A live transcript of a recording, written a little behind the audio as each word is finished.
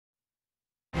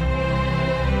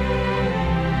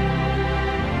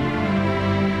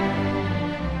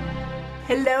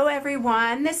Hello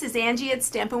everyone, this is Angie at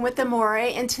Stampin' with Amore,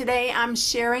 and today I'm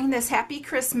sharing this Happy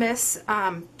Christmas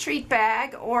treat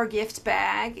bag or gift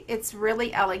bag. It's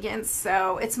really elegant,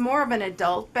 so it's more of an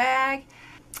adult bag.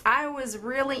 I was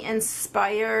really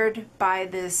inspired by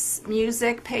this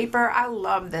music paper. I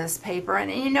love this paper,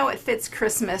 and you know it fits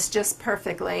Christmas just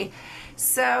perfectly.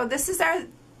 So this is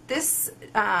this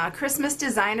Christmas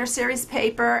Designer Series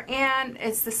paper, and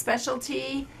it's the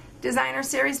specialty Designer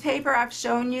Series paper. I've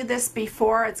shown you this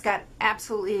before. It's got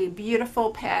absolutely beautiful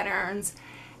patterns,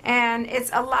 and it's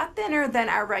a lot thinner than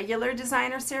our regular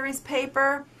Designer Series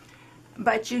paper,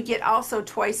 but you get also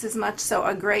twice as much, so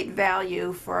a great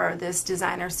value for this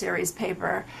Designer Series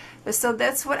paper. So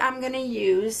that's what I'm going to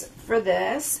use for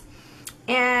this,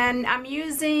 and I'm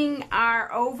using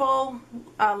our oval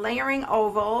layering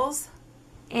ovals,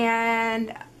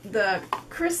 and the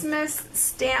Christmas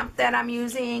stamp that I'm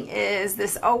using is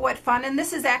this Oh What Fun, and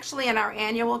this is actually in our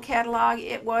annual catalog.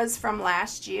 It was from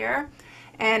last year,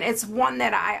 and it's one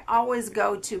that I always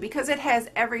go to because it has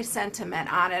every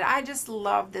sentiment on it. I just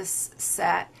love this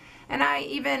set, and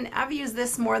I've used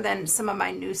this more than some of my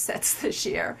new sets this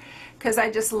year because I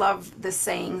just love the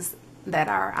sayings that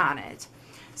are on it.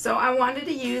 So I wanted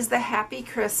to use the Happy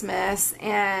Christmas,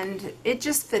 and it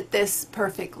just fit this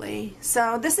perfectly.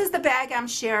 So this is the bag I'm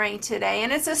sharing today,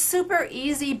 and it's a super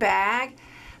easy bag,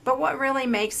 but what really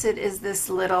makes it is this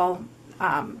little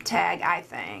tag, I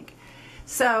think.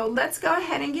 So let's go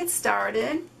ahead and get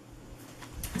started.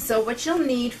 So what you'll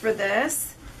need for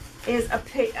this is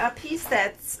a piece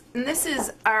that's, and this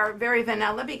is our very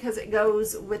vanilla because it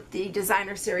goes with the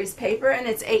Designer Series paper, and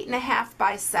it's 8.5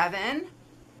 by 7.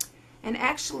 And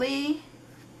actually,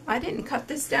 I didn't cut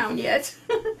this down yet.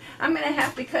 I'm going to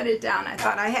have to cut it down. I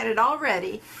thought I had it all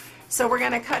ready. So we're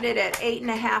going to cut it at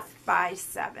 8.5 by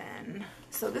 7.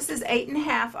 So this is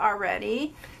 8.5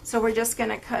 already. So we're just going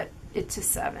to cut it to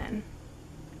 7.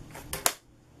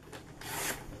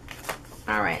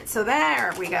 Alright, so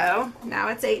there we go. Now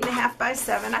it's 8.5 by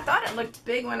 7. I thought it looked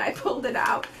big when I pulled it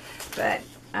out, but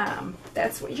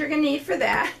that's what you're going to need for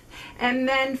that. And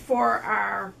then for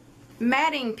our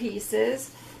matting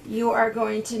pieces, you are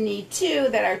going to need two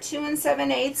that are 2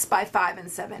 7/8 by 5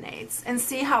 7/8, and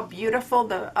see how beautiful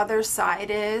the other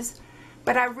side is.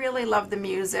 But I really love the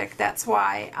music, that's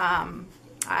why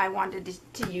I wanted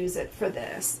to use it for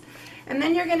this. And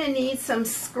then you're going to need some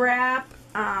scrap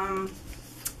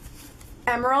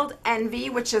Emerald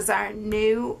Envy, which is our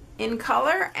new in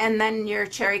color, and then your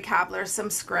cherry cobbler,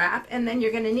 some scrap, and then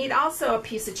you're going to need also a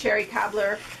piece of cherry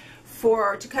cobbler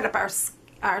to cut up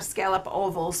our scallop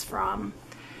ovals from.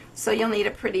 So you'll need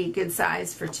a pretty good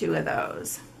size for 2 of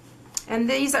those. And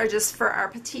these are just for our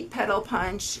petite petal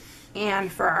punch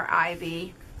and for our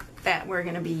ivy that we're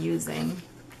going to be using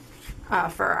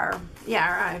for our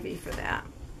ivy for that.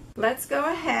 Let's go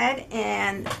ahead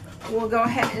and we'll go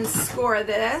ahead and score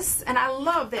this. And I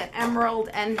love that Emerald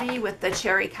Envy with the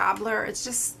cherry cobbler. It's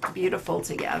just beautiful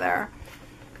together.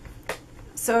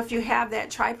 So if you have that,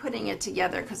 try putting it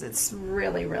together because it's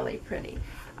really, really pretty.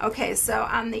 Okay, so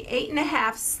on the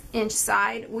 8.5 inch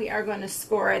side, we are going to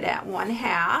score it at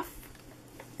 1/2.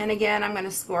 And again, I'm going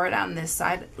to score it on this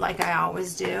side like I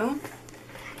always do.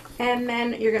 And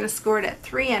then you're going to score it at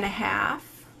 3.5,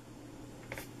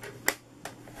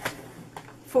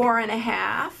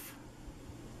 4.5,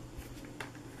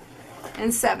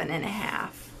 and 7.5.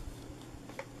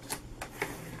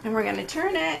 And we're going to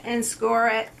turn it and score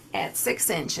it at 6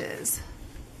 inches.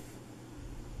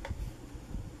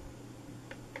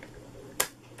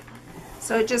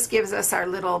 So it just gives us our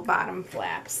little bottom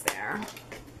flaps there.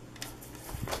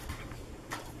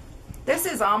 This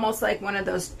is almost like one of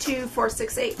those 2 4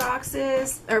 6 8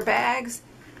 boxes or bags.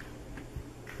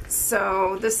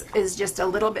 So this is just a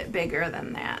little bit bigger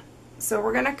than that. So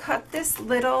we're going to cut this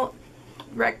little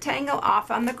rectangle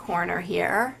off on the corner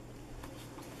here.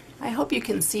 I hope you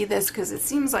can see this because it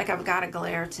seems like I've got a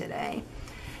glare today.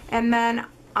 And then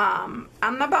on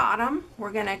the bottom,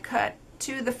 we're going to cut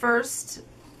to the first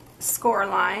score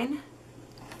line,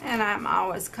 and I'm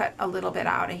always cut a little bit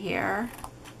out of here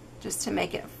just to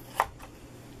make it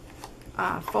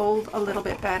fold a little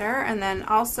bit better. And then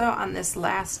also on this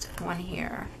last one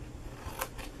here.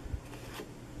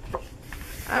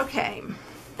 Okay,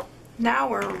 now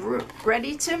we're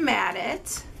ready to mat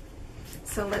it.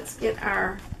 So let's get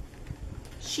our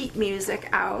sheet music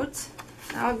out.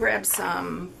 I'll grab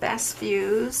some Fast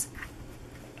Fuse.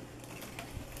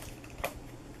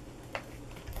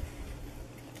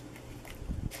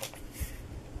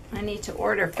 I need to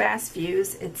order Fast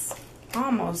Fuse. It's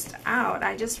almost out.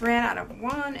 I just ran out of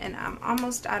one, and I'm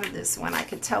almost out of this one. I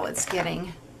could tell it's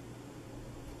getting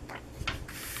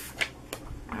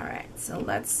So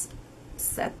let's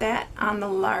set that on the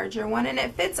larger one, and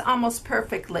it fits almost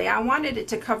perfectly. I wanted it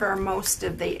to cover most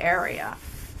of the area.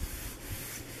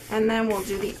 And then we'll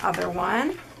do the other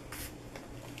one.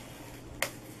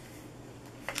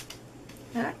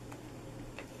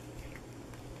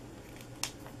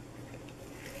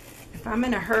 If I'm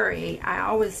in a hurry, I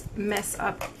always mess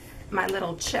up my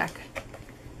little check.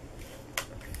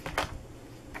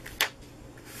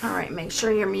 All right, make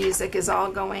sure your music is all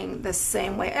going the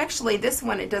same way. Actually, this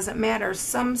one, it doesn't matter.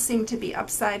 Some seem to be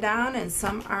upside down and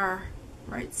some are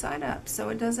right side up, so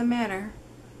it doesn't matter.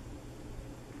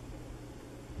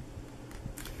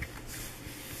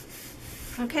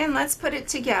 Okay, and let's put it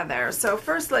together. So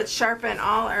first, let's sharpen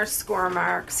all our score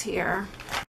marks here.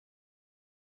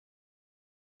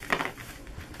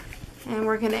 And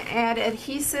we're going to add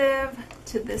adhesive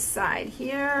to this side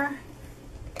here.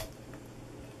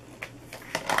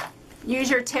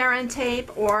 Use your tear and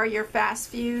tape or your fast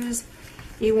fuse.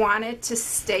 You want it to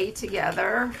stay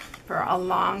together for a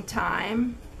long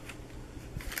time.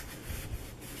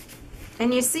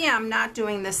 And you see I'm not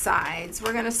doing the sides.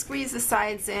 We're going to squeeze the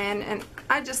sides in, and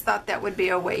I just thought that would be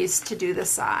a waste to do the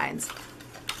sides.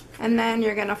 And then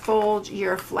you're going to fold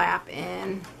your flap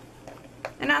in.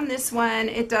 And on this one,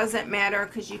 it doesn't matter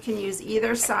because you can use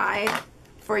either side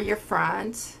for your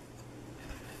front.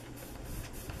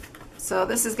 So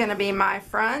this is going to be my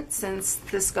front since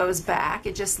this goes back.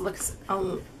 It just looks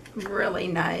really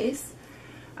nice.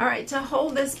 All right, to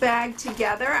hold this bag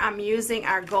together, I'm using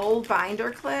our gold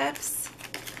binder clips.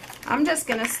 I'm just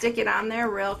going to stick it on there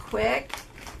real quick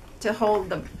to hold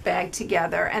the bag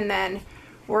together, and then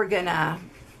we're going to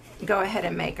go ahead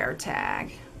and make our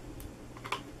tag.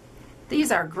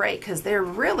 These are great because they're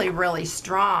really, really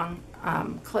strong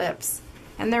clips,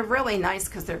 and they're really nice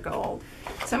because they're gold.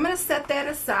 So I'm going to set that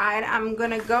aside. I'm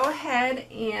going to go ahead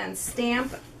and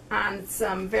stamp on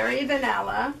some Very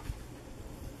Vanilla.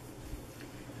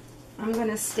 I'm going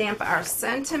to stamp our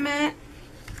sentiment,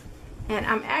 and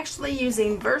I'm actually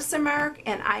using Versamark,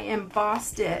 and I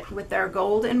embossed it with our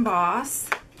gold emboss.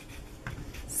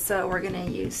 So we're going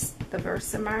to use the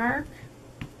Versamark.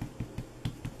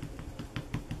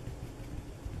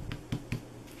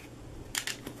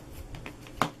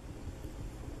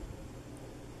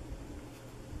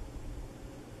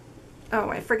 Oh,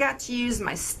 I forgot to use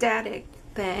my static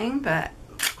thing, but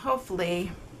hopefully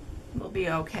we'll be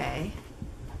okay.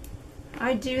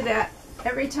 I do that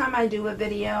every time I do a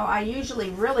video. I usually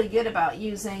really good about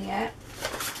using it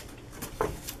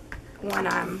when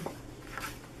I'm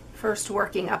first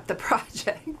working up the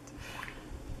project.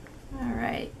 All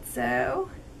right, so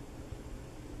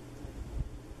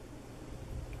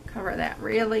cover that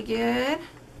really good.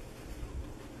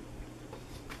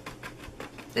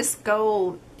 This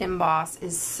gold emboss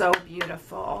is so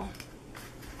beautiful.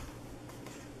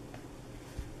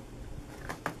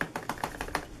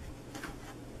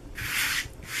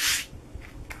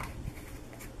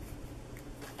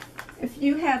 If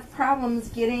you have problems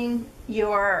getting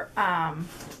your,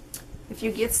 if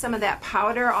you get some of that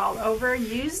powder all over,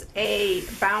 use a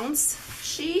bounce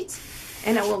sheet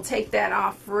and it will take that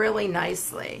off really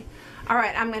nicely. All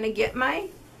right, I'm going to get my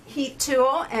heat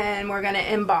tool and we're going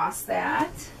to emboss that.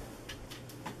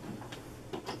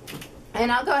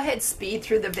 And I'll go ahead and speed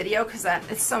through the video because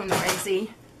it's so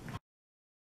noisy.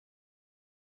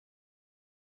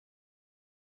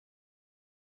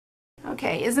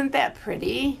 Okay, isn't that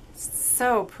pretty? It's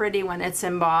so pretty when it's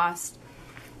embossed.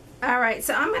 All right,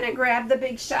 so I'm going to grab the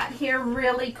Big Shot here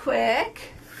really quick.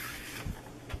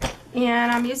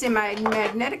 And I'm using my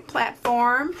magnetic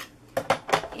platform.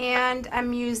 And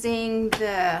I'm using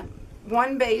the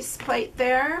one base plate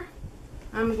there.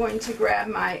 I'm going to grab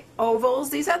my ovals.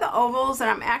 These are the ovals, and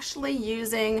I'm actually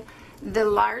using the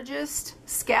largest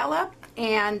scallop,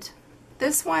 and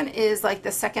this one is like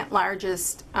the second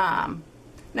largest,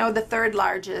 no, the third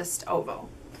largest oval.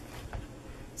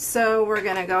 So we're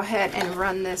going to go ahead and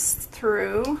run this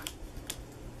through.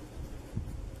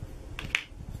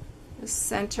 Just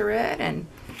center it, and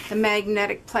the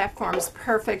magnetic platform is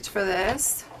perfect for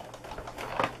this.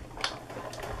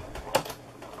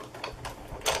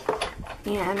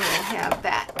 And we'll have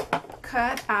that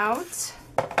cut out.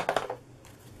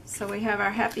 So we have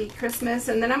our Happy Christmas,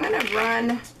 and then I'm going to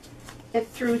run it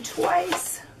through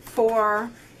twice for,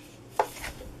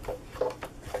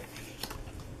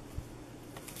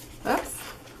 oops,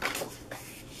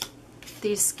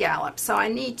 these scallops. So I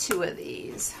need 2 of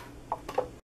these.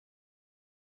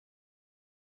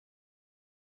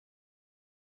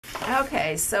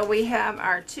 Okay, so we have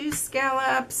our 2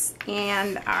 scallops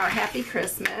and our Happy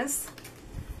Christmas.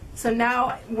 So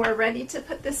now we're ready to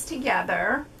put this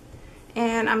together.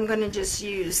 And I'm going to just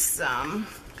use some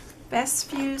Best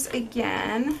Fuse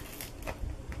again.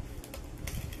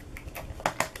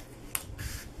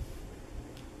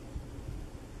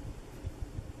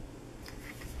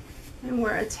 And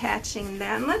we're attaching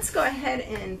them. Let's go ahead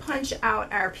and punch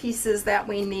out our pieces that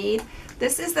we need.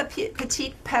 This is the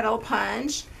Petite Petal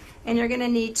Punch, and you're going to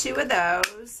need 2 of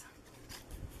those.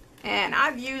 And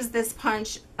I've used this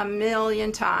punch a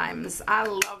million times. I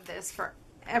love this for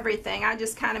everything. I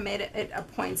just kind of made it a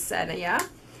poinsettia,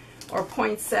 or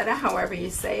poinsettia, however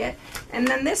you say it. And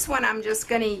then this one, I'm just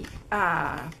going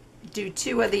to do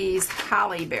 2 of these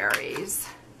holly berries.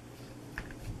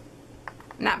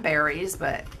 Not berries,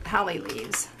 but holly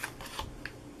leaves.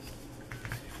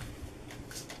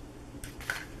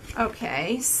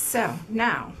 Okay, so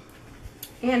now,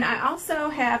 and I also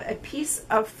have a piece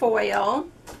of foil,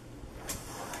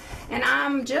 and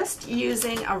I'm just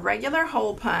using a regular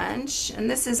hole punch, and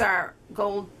this is our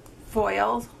gold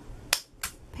foil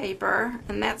paper,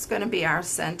 and that's going to be our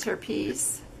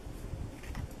centerpiece.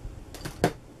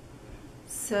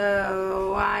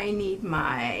 So I need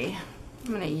my, I'm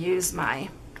going to use my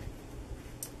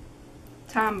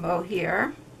Tombow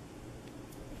here.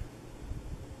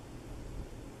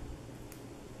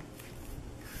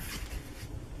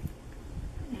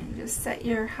 And just set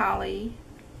your holly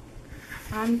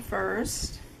on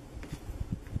first.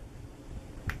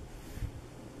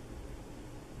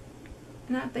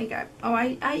 And I think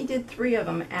I did 3 of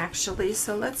them actually,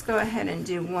 so let's go ahead and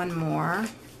do 1 more.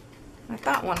 I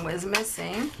thought one was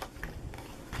missing.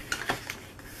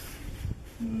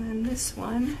 And then this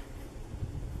one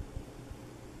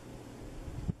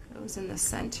goes in the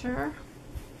center.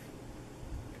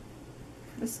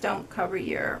 Just don't cover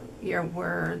your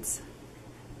words.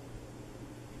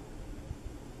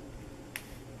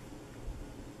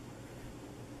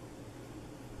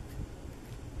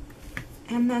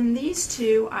 And then these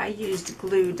 2, I used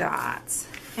glue dots.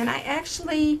 And I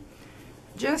actually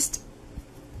just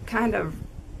kind of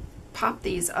pop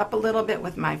these up a little bit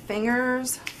with my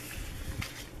fingers,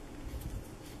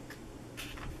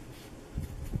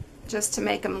 just to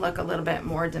make them look a little bit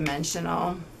more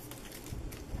dimensional,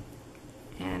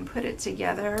 and put it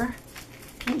together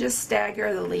and just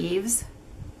stagger the leaves.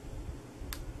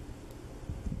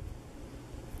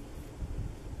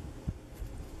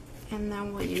 And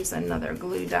then we'll use another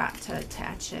glue dot to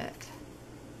attach it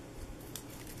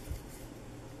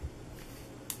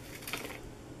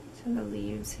to the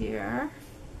leaves here.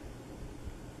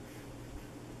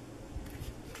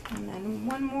 And then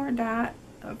 1 more dot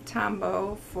of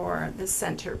Tombow for the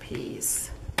centerpiece.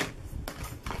 I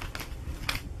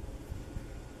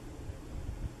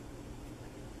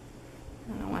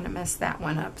don't want to mess that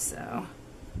one up, so.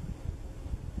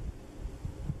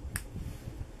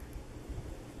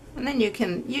 And then you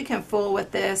can fool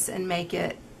with this and make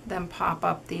them pop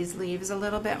up these leaves a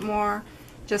little bit more,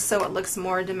 just so it looks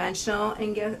more dimensional.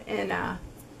 And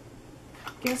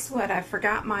guess what? I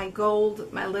forgot my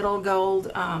little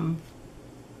gold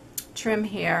trim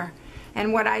here.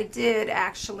 And what I did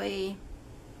actually,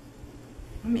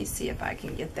 let me see if I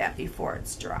can get that before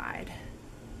it's dried.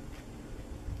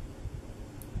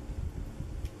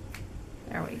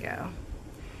 There we go.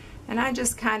 And I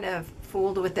just kind of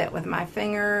fooled with it with my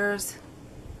fingers,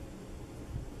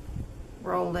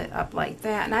 rolled it up like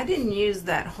that, and I didn't use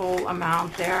that whole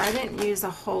amount there. I didn't use a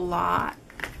whole lot.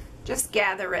 Just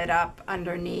gather it up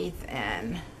underneath,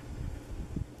 and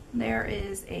there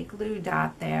is a glue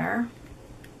dot there.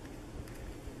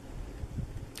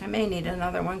 I may need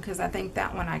another one because I think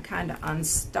that one I kind of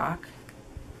unstuck.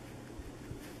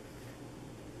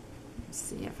 Let's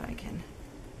see if I can.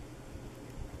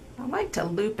 I like to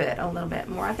loop it a little bit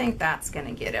more. I think that's going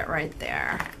to get it right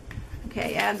there.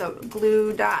 Okay, add the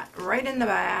glue dot right in the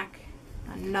back.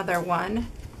 Another one.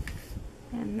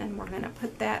 And then we're going to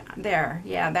put that there.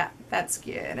 Yeah, that's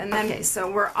good. And then, okay,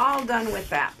 so we're all done with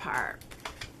that part.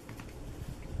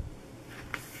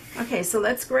 Okay, so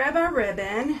let's grab our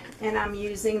ribbon, and I'm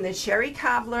using the Cherry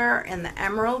Cobbler and the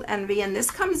Emerald Envy, and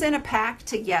this comes in a pack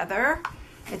together.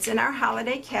 It's in our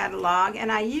holiday catalog,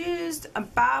 and I used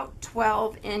about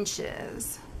 12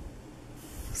 inches.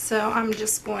 So I'm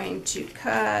just going to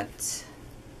cut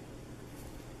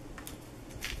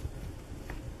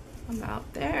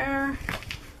about there.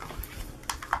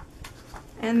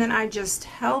 And then I just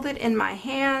held it in my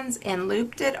hands and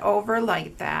looped it over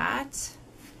like that.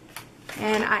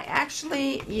 And I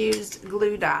actually used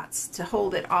glue dots to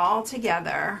hold it all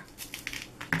together.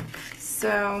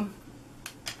 So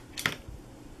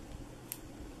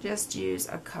just use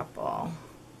a couple.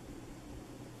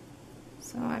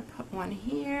 So I put one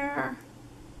here.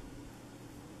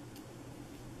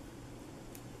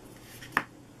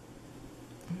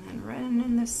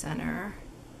 in the center,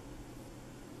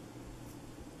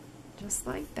 just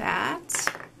like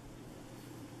that.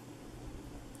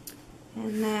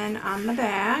 And then on the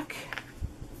back,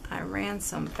 I ran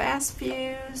some fast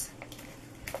fuse.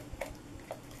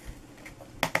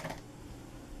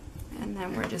 And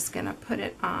then we're just going to put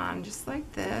it on just like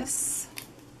this.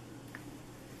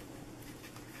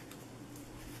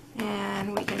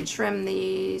 And we can trim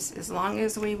these as long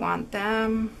as we want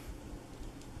them.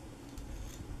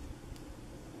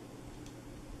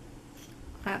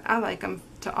 I like them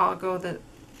to all go the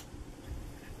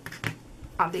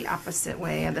opposite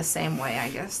way, or the same way, I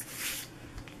guess.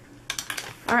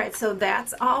 Alright, so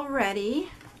that's all ready.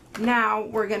 Now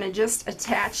we're going to just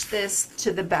attach this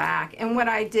to the back. And what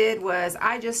I did was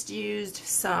I just used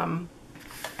some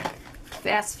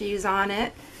fast fuse on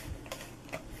it.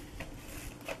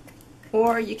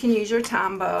 Or you can use your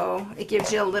Tombow. It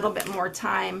gives you a little bit more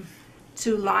time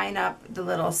to line up the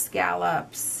little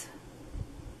scallops.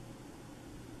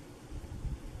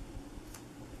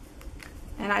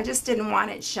 And I just didn't want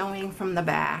it showing from the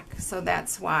back, so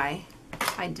that's why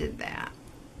I did that.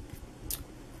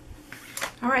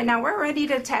 Alright, now we're ready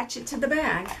to attach it to the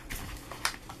bag.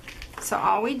 So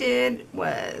all we did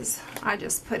was, I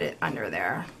just put it under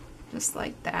there, just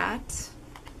like that.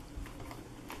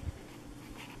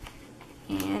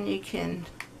 And you can,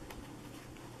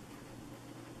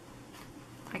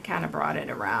 I kind of brought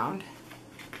it around,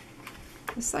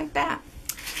 just like that.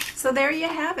 So there you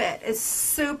have it. It's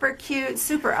super cute,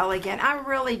 super elegant. I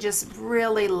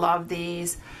really love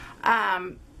these.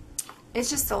 It's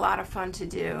just a lot of fun to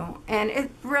do. And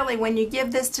it really, when you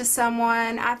give this to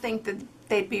someone, I think that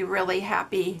they'd be really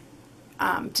happy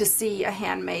to see a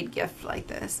handmade gift like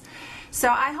this. So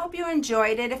I hope you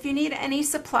enjoyed it. If you need any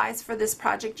supplies for this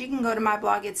project, you can go to my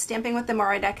blog. It's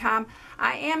stampingwiththemore.com.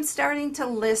 I am starting to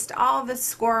list all the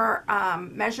score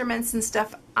measurements and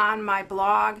stuff on my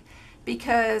blog,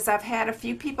 because I've had a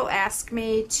few people ask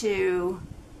me to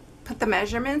put the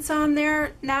measurements on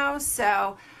there now,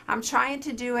 so I'm trying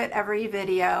to do it every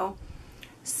video.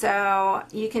 So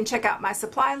you can check out my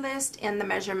supply list and the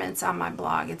measurements on my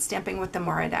blog. It's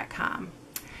stampingwiththemore.com.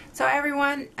 So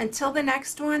everyone, until the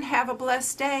next one, have a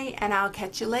blessed day, and I'll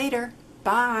catch you later.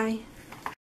 Bye.